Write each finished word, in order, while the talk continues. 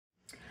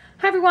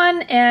Hi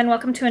everyone, and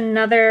welcome to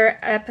another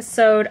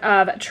episode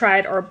of Try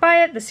It or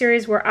Buy It, the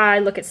series where I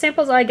look at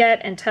samples I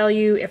get and tell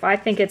you if I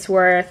think it's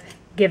worth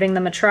giving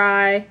them a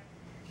try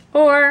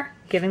or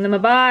giving them a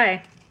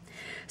buy.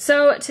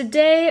 So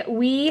today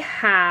we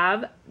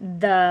have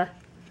the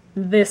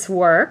This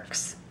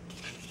Works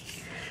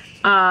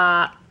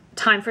Time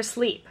for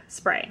Sleep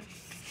spray.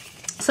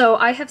 So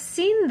I have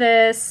seen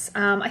this,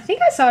 I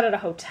think I saw it at a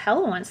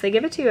hotel once. They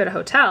give it to you at a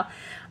hotel.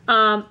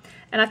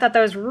 And I thought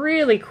that was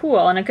really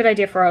cool and a good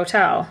idea for a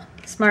hotel.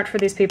 Smart for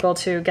these people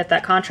to get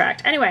that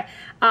contract. Anyway,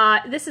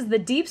 this is the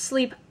Deep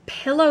Sleep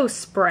Pillow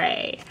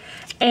Spray.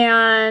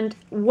 And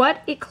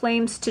what it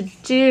claims to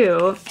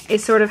do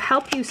is sort of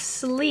help you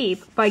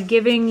sleep by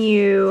giving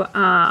you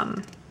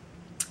a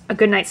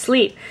good night's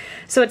sleep.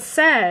 So it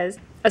says,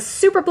 a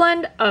super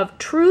blend of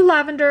true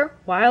lavender,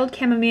 wild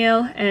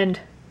chamomile, and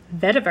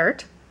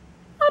vetiver.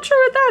 Not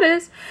sure what that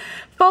is.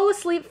 Fall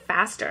asleep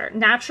faster,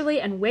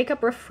 naturally, and wake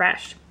up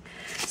refreshed.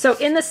 So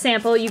in the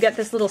sample, you get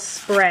this little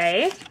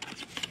spray,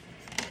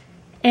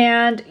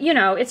 and you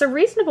know, it's a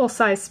reasonable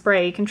size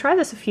spray. You can try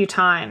this a few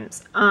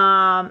times.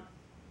 And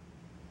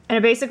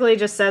it basically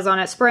just says on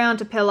it, spray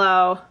onto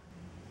pillow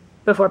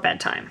before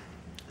bedtime.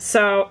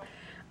 So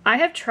I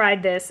have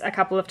tried this a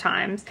couple of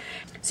times.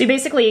 So you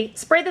basically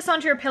spray this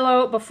onto your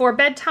pillow before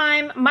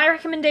bedtime. My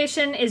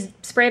recommendation is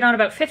spray it on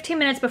about 15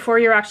 minutes before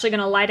you're actually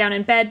gonna lie down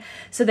in bed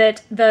so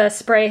that the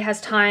spray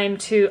has time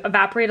to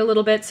evaporate a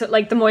little bit. So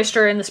like the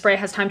moisture in the spray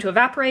has time to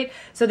evaporate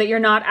so that you're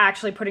not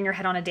actually putting your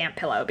head on a damp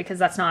pillow, because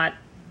that's not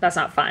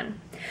fun.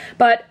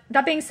 But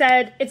that being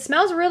said, it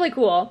smells really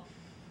cool,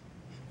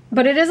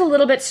 but it is a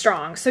little bit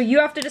strong. So you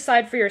have to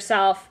decide for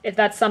yourself if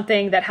that's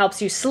something that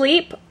helps you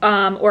sleep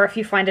or if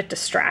you find it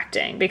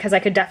distracting, because I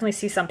could definitely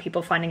see some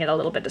people finding it a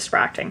little bit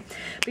distracting.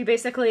 But you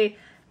basically,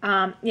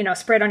 you know,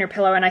 spray it on your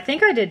pillow, and I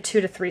think I did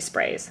 2 to 3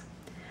 sprays.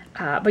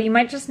 But you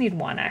might just need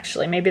 1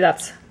 actually. Maybe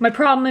that's my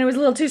problem and it was a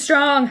little too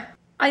strong.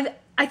 I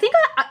think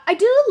I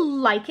do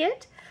like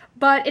it,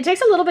 but it takes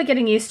a little bit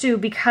getting used to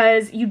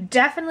because you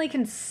definitely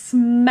can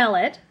smell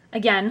it.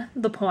 Again,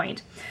 the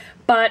point.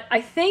 But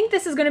I think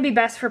this is going to be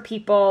best for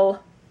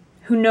people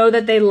who know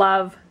that they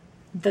love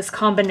this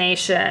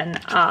combination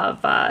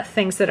of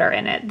things that are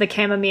in it. The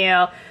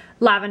chamomile,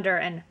 lavender,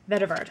 and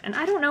vetiver. And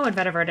I don't know what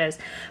vetiver is.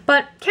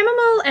 But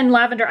chamomile and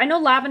lavender, I know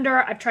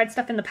lavender, I've tried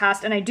stuff in the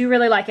past and I do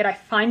really like it. I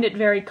find it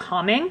very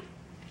calming.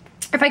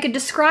 If I could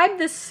describe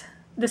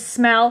the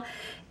smell,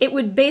 it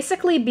would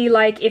basically be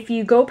like if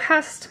you go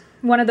past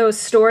one of those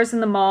stores in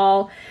the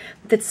mall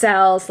that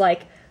sells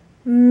like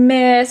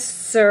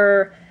mists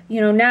or,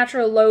 you know,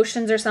 natural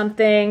lotions or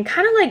something,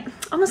 kind of like,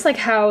 almost like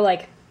how,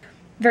 like,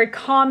 very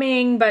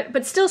calming,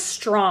 but still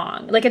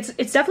strong. Like, it's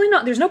definitely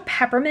not, there's no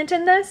peppermint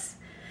in this,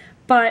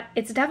 but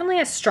it's definitely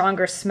a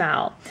stronger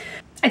smell.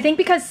 I think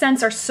because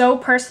scents are so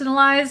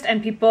personalized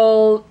and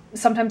people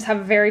sometimes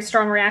have very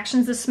strong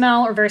reactions to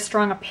smell or very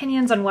strong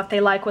opinions on what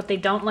they like, what they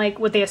don't like,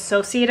 what they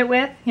associate it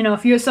with. You know,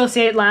 if you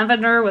associate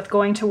lavender with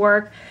going to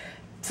work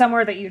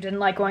somewhere that you didn't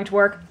like going to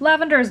work,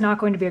 lavender is not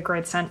going to be a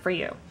great scent for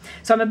you.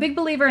 So I'm a big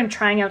believer in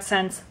trying out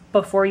scents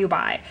before you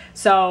buy.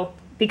 So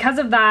because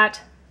of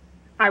that,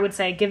 I would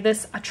say give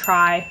this a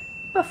try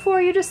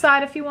before you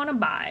decide if you want to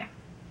buy.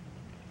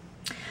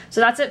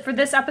 So that's it for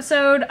this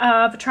episode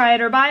of Try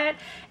It or Buy It,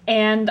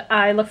 and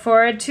I look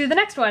forward to the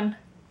next one.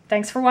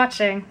 Thanks for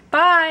watching.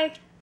 Bye!